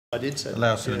I did say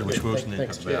allow Senator Whish-Wilson.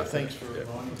 Thanks for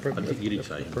reminding me.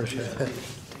 Appreciate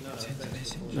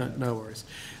that. No worries.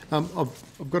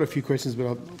 I've got a few questions, but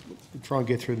I'll try and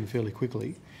get through them fairly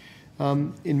quickly.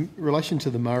 In relation to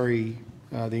the Murray,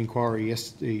 the inquiry,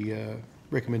 the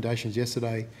recommendations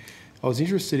yesterday, I was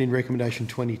interested in recommendation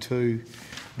 22,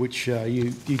 which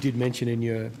you did mention in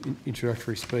your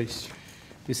introductory speech,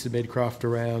 Mr. Medcraft,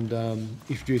 around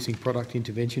introducing product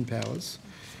intervention powers.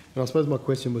 And I suppose my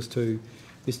question was to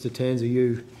Mr. Tanzer.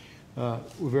 You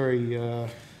were very...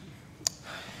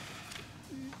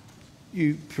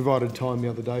 you provided time the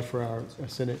other day for our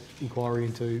Senate inquiry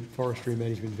into forestry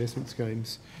management investment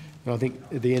schemes. And I think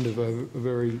at the end of a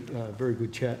very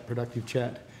good chat, productive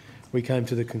chat, we came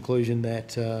to the conclusion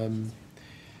that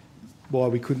while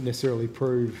we couldn't necessarily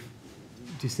prove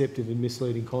deceptive and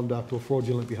misleading conduct or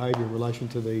fraudulent behaviour in relation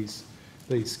to these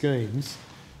schemes,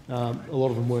 a lot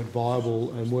of them weren't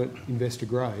viable and weren't investor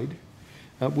grade.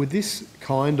 Would this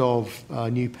kind of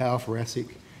new power for ASIC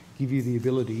give you the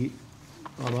ability,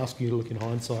 I'm asking you to look in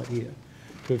hindsight here,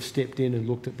 to have stepped in and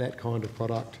looked at that kind of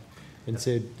product and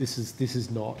said, this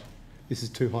is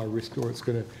too high risk, or it's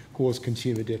going to cause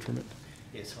consumer detriment?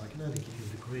 Yes, I can only give you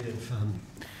a degree of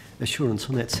assurance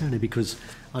on that, Senator, because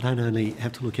I don't only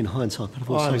have to look in hindsight, but I've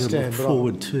also got to look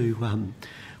forward to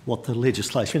what the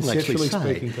legislation will actually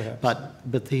say.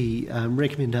 But the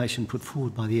recommendation put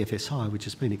forward by the FSI, which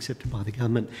has been accepted by the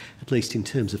government, at least in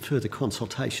terms of further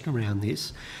consultation around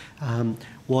this,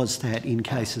 was that in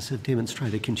cases of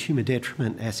demonstrated consumer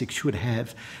detriment, ASIC should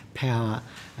have power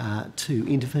to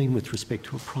intervene with respect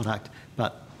to a product,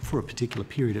 but for a particular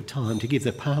period of time, to give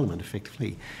the Parliament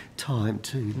effectively time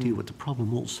to deal with the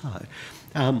problem also.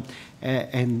 And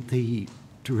to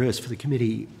rehearse for the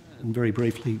committee, and very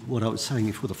briefly, what I was saying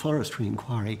before the forestry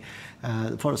inquiry,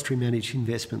 the forestry managed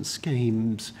investment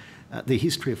schemes, the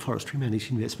history of forestry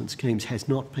managed investment schemes has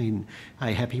not been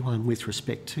a happy one with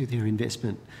respect to their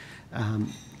investment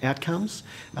outcomes.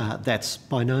 That's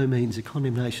by no means a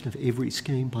condemnation of every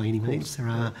scheme by any means. There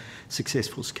are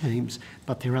successful schemes,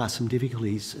 but there are some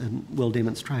difficulties, and well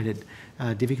demonstrated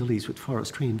difficulties with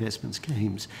forestry investment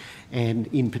schemes. And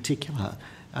in particular,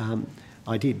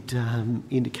 I did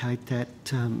indicate that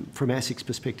from ASIC's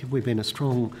perspective, we've been a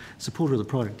strong supporter of the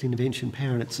product intervention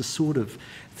power, and it's the sort of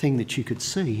thing that you could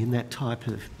see in that type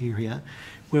of area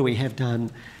where we have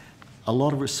done a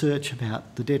lot of research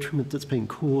about the detriment that's been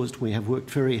caused. We have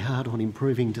worked very hard on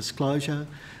improving disclosure,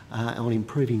 on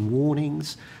improving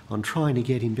warnings, on trying to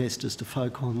get investors to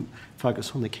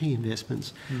focus on the key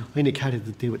investments. I indicated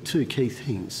that there were two key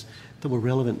things that were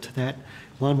relevant to that.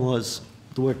 One was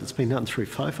the work that's been done through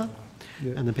FOFA,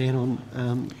 and the ban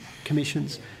on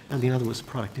commissions, and the other was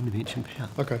product intervention power.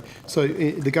 Okay, so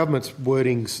the government's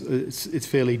wordings, it's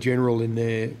fairly general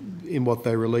in what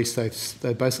they released.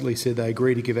 They basically said they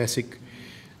agree to give ASIC,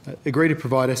 agree to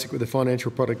provide ASIC with the financial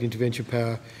product intervention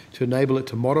power to enable it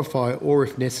to modify or,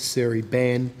 if necessary,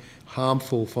 ban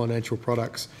harmful financial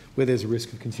products where there's a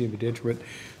risk of consumer detriment.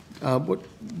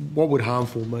 What would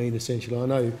harmful mean, essentially? I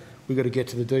know we've got to get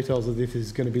to the details of if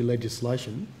there's going to be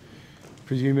legislation.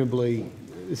 Presumably,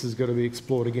 this has got to be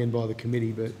explored again by the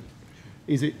committee, but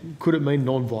could it mean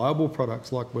non-viable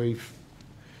products, like we've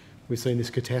seen this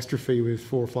catastrophe with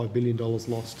 $4 or $5 billion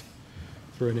lost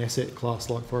for an asset class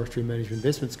like forestry management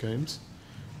investment schemes?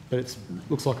 But it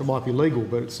looks like it might be legal,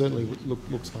 but it certainly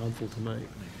looks harmful to me.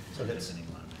 So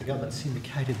the government's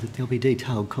indicated that there'll be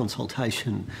detailed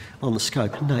consultation on the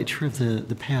scope and nature of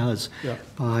the powers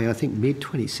by, I think,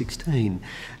 mid-2016,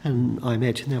 and I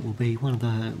imagine that will be one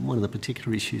of the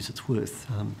particular issues that's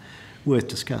worth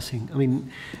discussing. I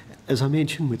mean, as I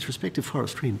mentioned, with respect to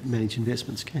forestry managed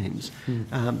investment schemes,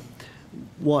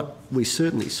 what we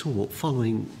certainly saw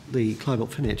following the global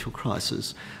financial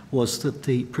crisis was that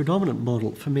the predominant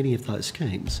model for many of those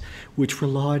schemes, which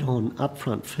relied on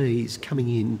upfront fees coming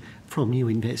in from new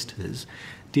investors,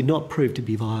 did not prove to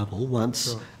be viable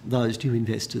once those new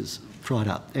investors dried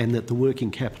up, and that the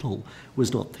working capital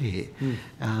was not there.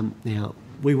 Now,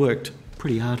 we worked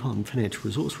pretty hard on financial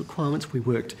resource requirements. We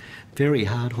worked very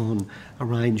hard on a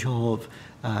range of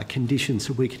conditions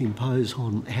that we could impose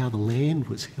on how the land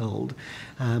was held,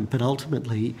 but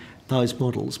ultimately those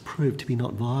models proved to be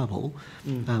not viable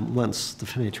once the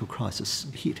financial crisis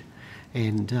hit.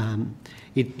 And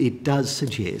it does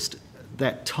suggest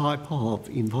that type of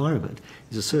environment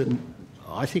is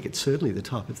I think it's certainly the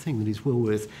type of thing that is well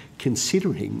worth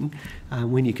considering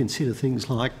when you consider things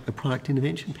like a product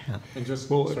intervention power. And just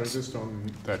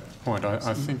on that point,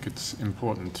 I think it's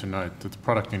important to note that the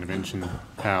product intervention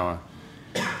power,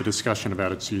 the discussion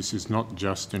about its use is not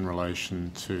just in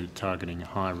relation to targeting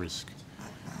high risk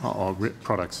or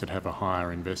products that have a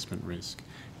higher investment risk.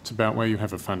 It's about where you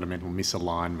have a fundamental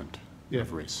misalignment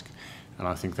of risk. And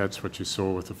I think that's what you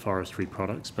saw with the forestry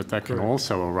products, but that can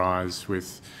also arise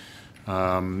with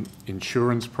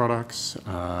insurance products,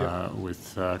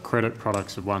 with credit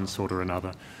products of one sort or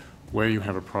another, where you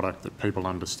have a product that people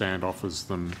understand offers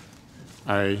them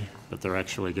A, but they're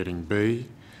actually getting B,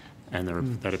 and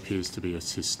that appears to be a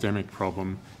systemic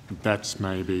problem. That's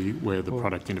maybe where the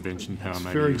product intervention power may be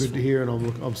useful. Very good to hear,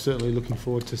 and I'm certainly looking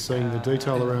forward to seeing the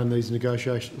detail around these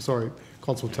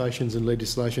consultations and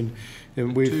legislation.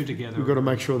 And we've got to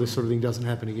make sure this sort of thing doesn't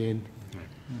happen again.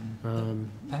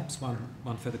 Perhaps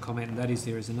one further comment, and that is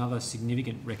there is another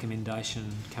significant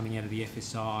recommendation coming out of the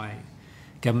FSI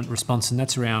government response, and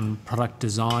that's around product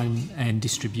design and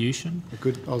distribution.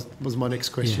 Good, was my next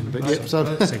question. Yeah. But so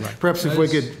perhaps if we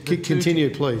could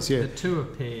continue, please. Yeah. The two are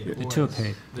paired. The two are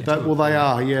paired. Well, they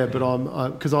are, yeah. But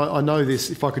because I know this.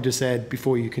 If I could just add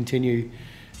before you continue,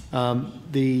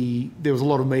 there was a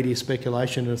lot of media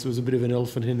speculation, and there was a bit of an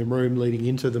elephant in the room leading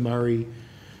into the Murray,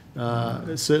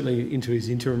 certainly into his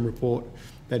interim report,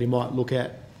 that he might look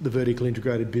at the vertical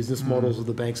integrated business models of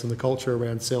the banks and the culture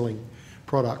around selling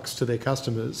products to their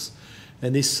customers,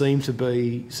 and this seemed to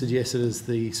be suggested as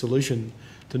the solution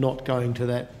to not going to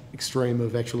that extreme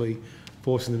of actually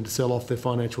forcing them to sell off their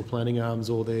financial planning arms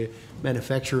or their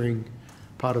manufacturing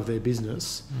part of their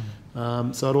business.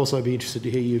 So I'd also be interested to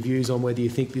hear your views on whether you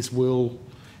think this will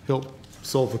help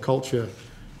solve the culture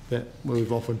that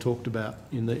we've often talked about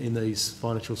in these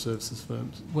financial services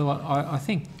firms. Well, I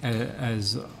think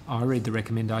as I read the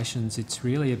recommendations, it's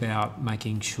really about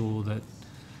making sure that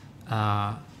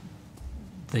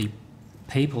the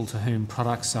people to whom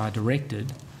products are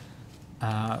directed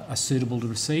are suitable to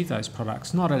receive those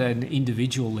products, not at an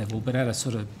individual level, but at a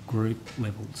sort of group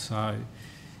level. So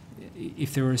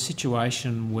if there were a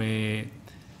situation where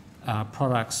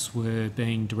products were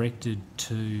being directed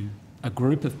to a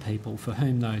group of people for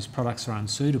whom those products are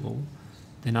unsuitable,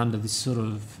 then under this sort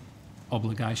of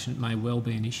obligation it may well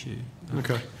be an issue.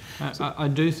 Okay. I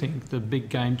do think the big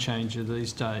game changer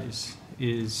these days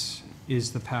is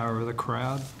the power of the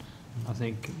crowd. I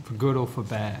think for good or for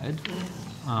bad,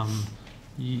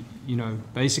 you know,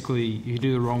 basically you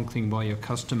do the wrong thing by your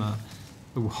customer,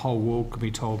 the whole world could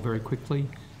be told very quickly.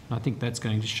 And I think that's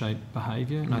going to shape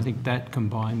behaviour, and I think that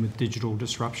combined with digital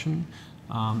disruption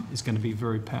is going to be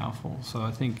very powerful. So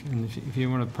I think, and if you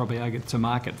want to probably argue it's a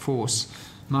market forces,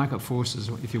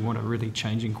 if you want to really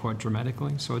changing quite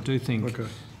dramatically. So I do think,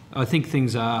 I think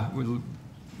things are,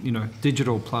 you know,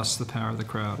 digital plus the power of the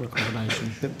crowd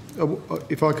combination.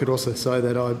 If I could also say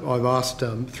that I've asked,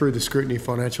 through the scrutiny of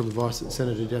financial advice that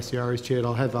Senator Daciari's chaired,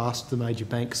 I have asked the major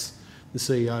banks, the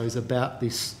CEOs, about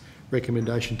this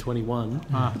recommendation 21,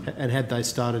 and have they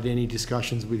started any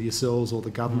discussions with yourselves or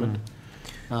the government?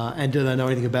 And do they know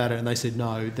anything about it? And they said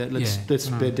no. That let's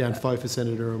bed down FOFA,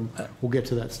 Senator, and we'll get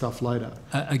to that stuff later.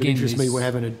 Again, it interests me.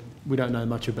 We don't know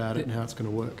much about it and how it's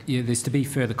going to work. Yeah, there's to be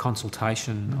further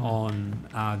consultation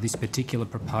on this particular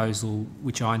proposal,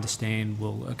 which I understand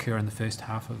will occur in the first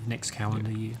half of next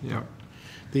calendar year. Yeah.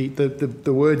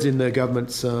 The words in the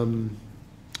government's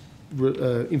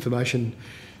information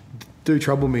do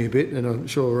trouble me a bit, and I'm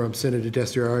sure Senator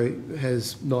Daciari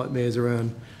has nightmares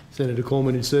around Senator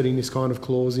Cormann inserting this kind of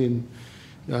clause in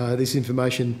this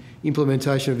information.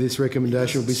 Implementation of this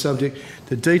recommendation will be subject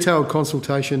to detailed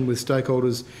consultation with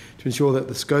stakeholders to ensure that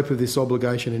the scope of this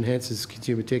obligation enhances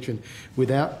consumer protection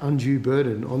without undue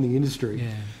burden on the industry.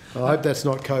 I hope that's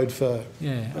not code for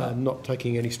not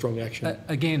taking any strong action.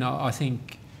 Again, I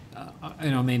think,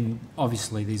 and I mean,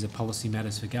 obviously these are policy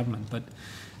matters for government, but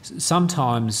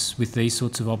sometimes with these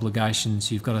sorts of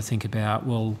obligations you've got to think about,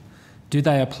 well, do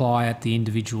they apply at the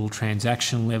individual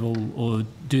transaction level, or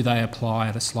do they apply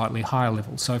at a slightly higher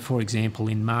level? So, for example,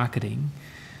 in marketing,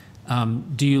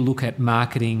 do you look at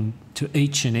marketing to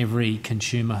each and every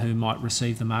consumer who might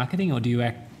receive the marketing, or do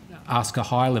you ask a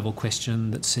higher level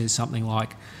question that says something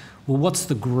like, well, what's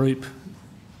the group,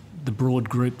 the broad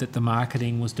group that the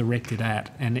marketing was directed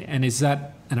at, and is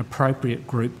that an appropriate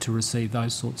group to receive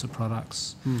those sorts of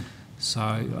products?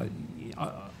 So,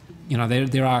 you know,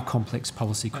 there are complex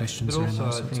policy questions around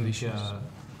those sorts of issues.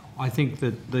 I think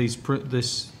that these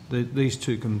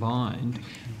two combined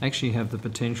actually have the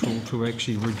potential to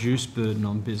actually reduce burden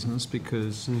on business,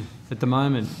 because at the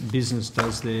moment business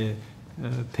does their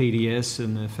PDS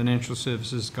and the Financial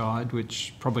Services Guide,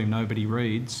 which probably nobody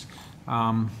reads.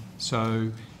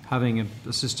 So having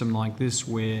a system like this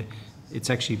where it's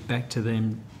actually back to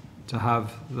them to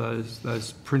have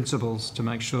those principles to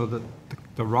make sure that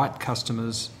the right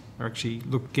customers are actually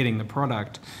getting the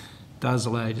product, does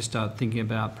allow you to start thinking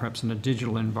about, perhaps in a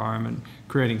digital environment,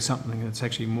 creating something that's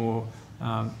actually more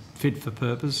fit for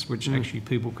purpose, which actually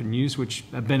people can use, which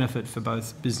a benefit for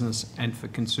both business and for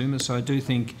consumers. So I do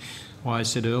think, why I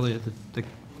said earlier, that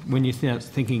when you start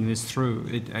thinking this through,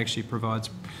 it actually provides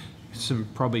some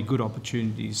probably good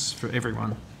opportunities for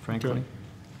everyone, frankly.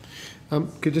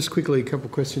 Could just quickly, a couple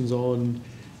of questions on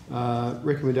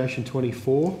recommendation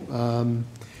 24.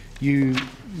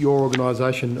 Your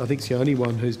organisation, I think, is the only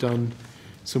one who's done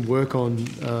some work on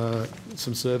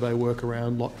some survey work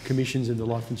around commissions in the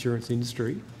life insurance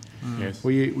industry. Yes.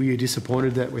 Were you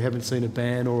disappointed that we haven't seen a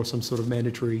ban or some sort of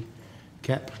mandatory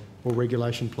cap or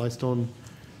regulation placed on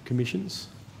commissions?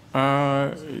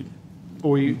 Or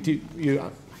we're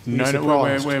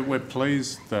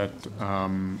pleased that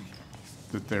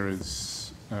that there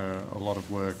is a lot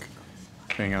of work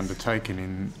being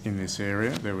undertaken in this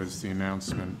area. There was the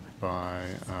announcement by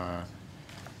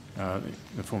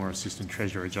the former Assistant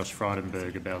Treasurer, Josh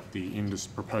Frydenberg, about the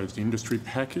proposed industry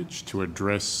package to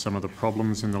address some of the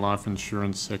problems in the life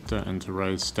insurance sector and to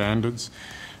raise standards.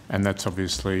 And that's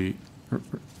obviously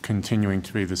continuing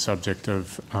to be the subject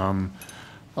of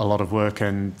a lot of work,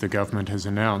 and the government has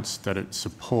announced that it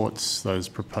supports those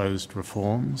proposed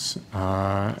reforms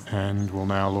and will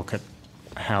now look at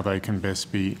how they can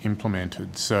best be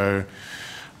implemented. So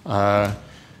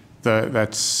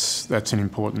that's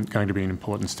going to be an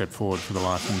important step forward for the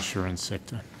life insurance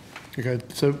sector. Okay,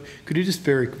 so could you just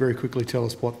very, very quickly tell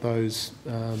us what those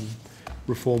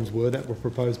reforms were that were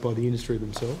proposed by the industry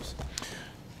themselves?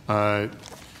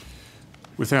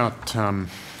 Without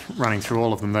running through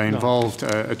all of them, they involved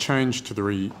a change to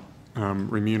the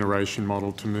remuneration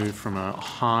model to move from a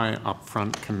high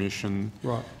upfront commission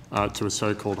to a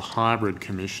so-called hybrid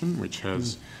commission, which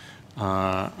has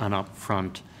an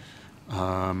upfront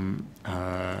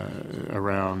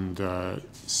around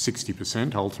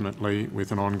 60% ultimately,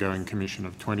 with an ongoing commission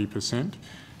of 20%,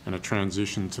 and a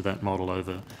transition to that model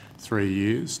over 3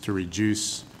 years to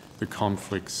reduce the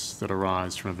conflicts that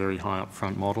arise from a very high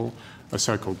upfront model, a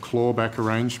so-called clawback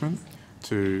arrangement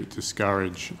to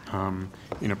discourage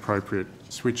inappropriate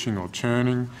switching or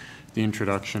churning, the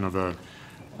introduction of a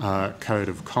code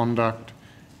of conduct,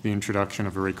 the introduction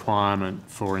of a requirement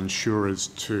for insurers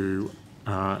to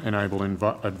enable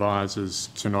advisors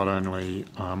to not only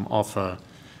offer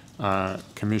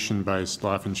commission-based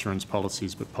life insurance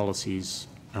policies, but policies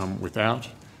without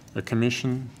a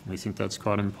commission. We think that's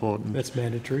quite important. That's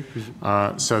mandatory.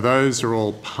 So those are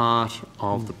all part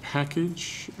of the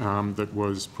package that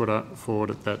was put forward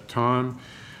at that time.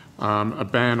 A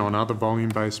ban on other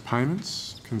volume-based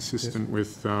payments, consistent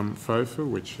with FOFA,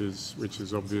 which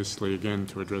is obviously, again,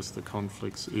 to address the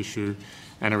conflicts issue,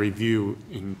 and a review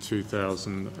in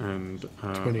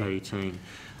 2018.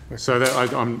 So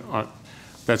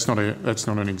that's not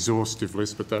an exhaustive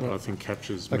list, but that I think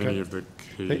captures many of the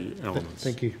key elements.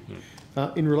 Thank you.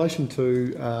 Yeah. In relation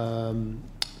to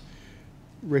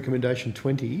recommendation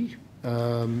 20,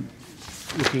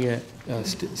 looking at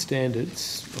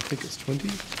standards, I think it's 20,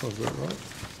 if I've got it right.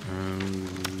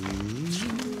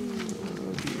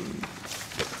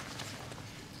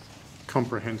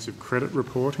 Comprehensive credit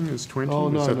reporting is 20. Oh,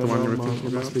 no, is that the one you were it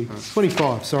thinking must about? be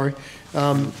 25, sorry.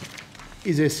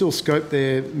 Is there still scope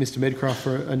there, Mr. Medcraft,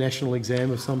 for a national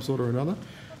exam of some sort or another?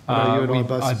 You and I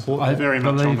both support that. Very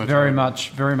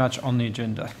much on the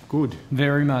agenda. Good.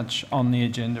 Very much on the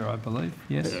agenda, I believe.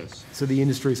 Yes. So the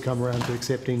industry's come around to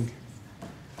accepting.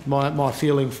 My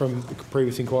feeling from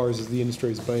previous inquiries is the industry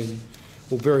has been,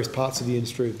 well, various parts of the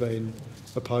industry have been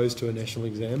opposed to a national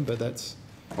exam, but that's.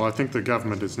 Well, I think the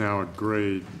government has now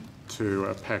agreed to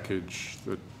a package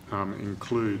that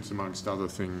includes, amongst other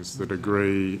things, that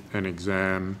agree an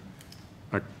exam,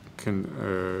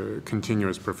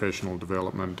 continuous professional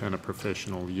development and a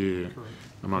professional year,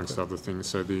 amongst other things.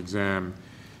 So the exam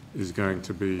is going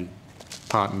to be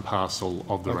part and parcel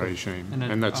of the regime,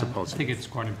 and that's a positive. I think it's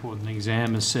quite important. The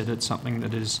exam has said it's something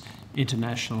that is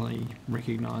internationally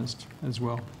recognised as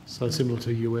well. So similar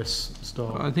to US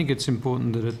style? I think it's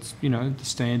important that it's, the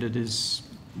standard is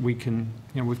we've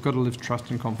got to live trust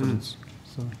and confidence.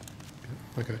 So.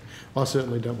 Okay. I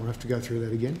certainly don't want to have to go through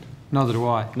that again. Neither do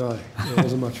I. No, it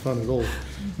wasn't much fun at all.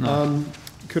 No.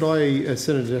 Could I,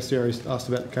 Senator Dastyari asked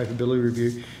about the capability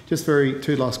review. Just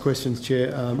two last questions,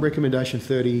 Chair. Recommendation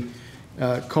 30,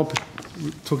 talking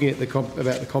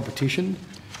about the competition,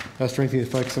 strengthening the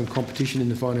focus on competition in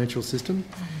the financial system.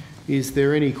 Is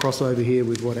there any crossover here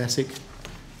with what ASIC,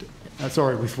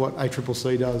 with what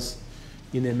ACCC does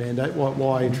in their mandate?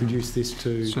 Why introduce this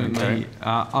to... Certainly.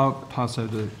 I'll pass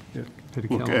over to Peter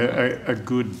Look, a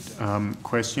good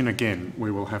question. Again,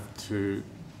 we will have to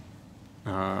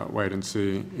wait and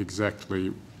see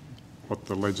exactly what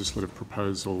the legislative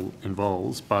proposal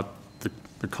involves, but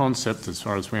the concept, as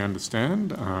far as we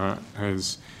understand,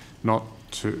 is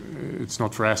it's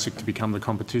not for ASIC to become the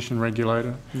competition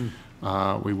regulator.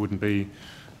 We wouldn't be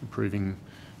approving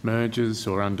mergers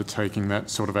or undertaking that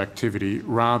sort of activity.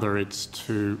 Rather, it's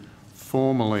to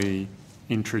formally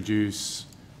introduce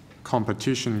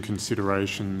competition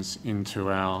considerations into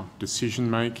our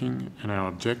decision-making and our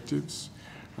objectives.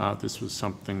 This was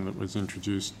something that was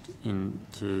introduced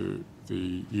into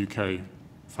the UK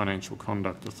Financial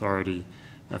Conduct Authority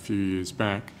a few years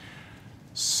back,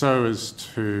 so as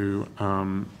to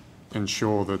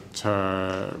ensure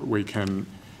that we can,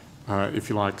 if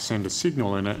you like, send a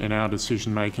signal in our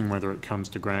decision-making, whether it comes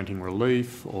to granting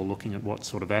relief or looking at what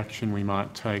sort of action we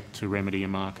might take to remedy a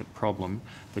market problem,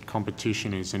 that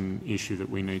competition is an issue that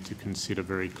we need to consider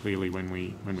very clearly when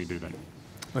we do that.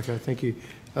 Okay, thank you.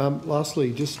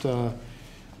 Lastly, just Mr.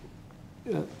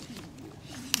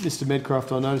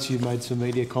 Medcraft, I noticed you made some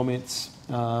media comments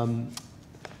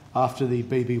after the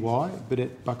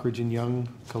BBY, Buckridge and Young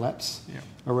collapse,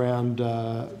 around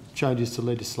changes to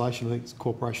legislation. I think it's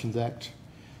Corporations Act,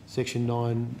 Section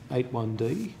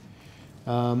 981D.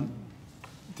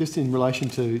 Just in relation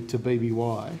to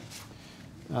BBY,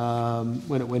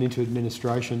 when it went into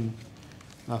administration,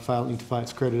 failing to pay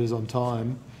its creditors on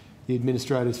time, the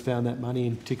administrators found that money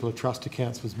in particular trust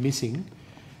accounts was missing.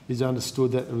 It's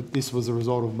understood that this was a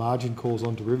result of margin calls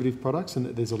on derivative products, and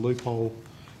that there's a loophole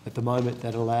at the moment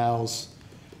that allows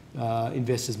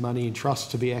investors' money in trusts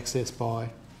to be accessed by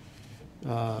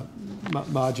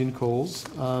margin calls.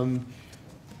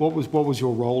 What was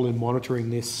your role in monitoring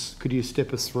this? Could you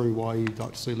step us through why you'd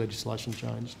like to see legislation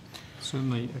changed?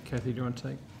 Certainly. Kathy, do you want to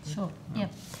take? Sure, yeah.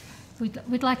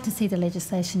 We'd like to see the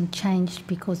legislation changed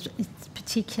because it's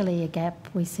particularly a gap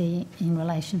we see in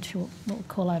relation to what we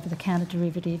call over-the-counter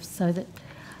derivatives, so that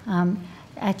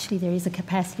actually there is a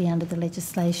capacity under the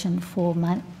legislation for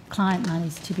client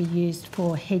monies to be used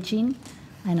for hedging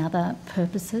and other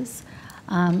purposes,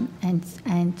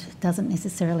 and doesn't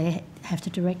necessarily have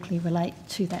to directly relate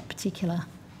to that particular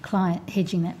client,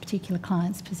 hedging that particular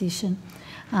client's position.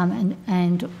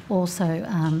 And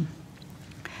also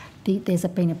there's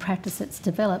been a practice that's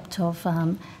developed of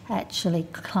actually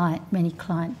many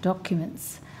client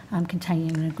documents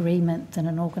containing an agreement that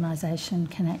an organisation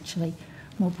can actually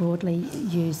more broadly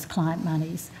use client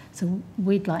monies. So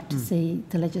we'd like to see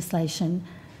the legislation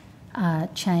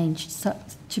changed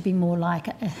to be more like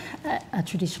a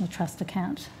traditional trust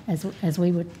account, as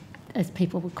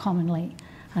people would commonly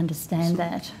understand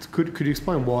that. Could you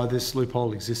explain why this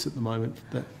loophole exists at the moment,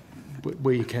 that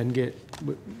where you can get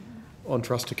on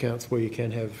trust accounts where you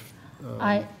can have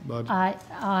margin?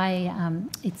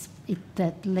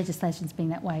 That legislation's been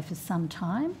that way for some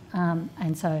time,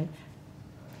 and so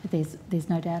there's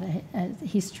no doubt a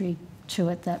history to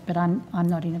it. But I'm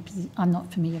not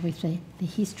familiar with the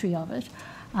history of it.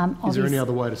 Is there any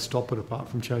other way to stop it apart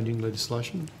from changing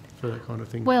legislation for that kind of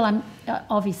thing? Well,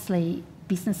 obviously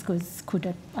businesses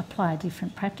could apply a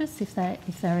different practice if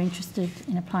they're interested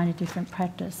in applying a different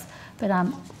practice. But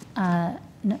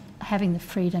having the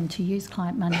freedom to use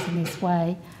client monies in this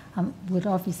way would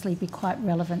obviously be quite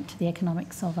relevant to the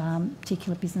economics of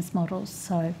particular business models.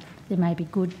 So there may be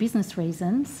good business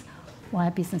reasons why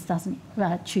a business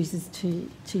chooses to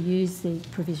use the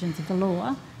provisions of the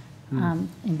law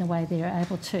in the way they're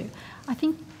able to. I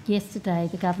think yesterday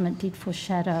the government did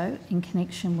foreshadow, in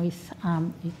connection with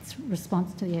its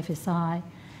response to the FSI,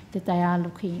 that they are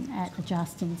looking at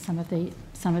adjusting some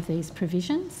of these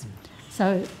provisions.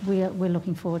 So we're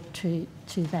looking forward to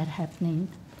that happening.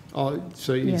 Oh,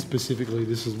 so specifically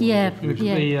this is one of the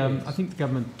provisions? I think the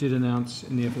government did announce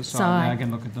in the FSI, now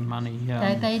again look at the money,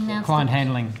 they announced client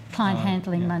handling.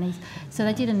 Monies. So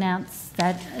they did announce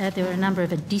that there were a number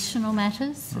of additional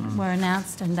matters that were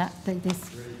announced, and that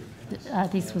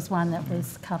this was one that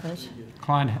was covered.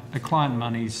 The client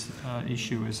monies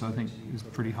issue is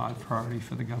pretty high priority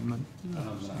for the government.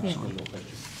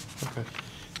 Okay.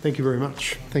 Thank you very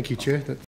much. Thank you, Chair.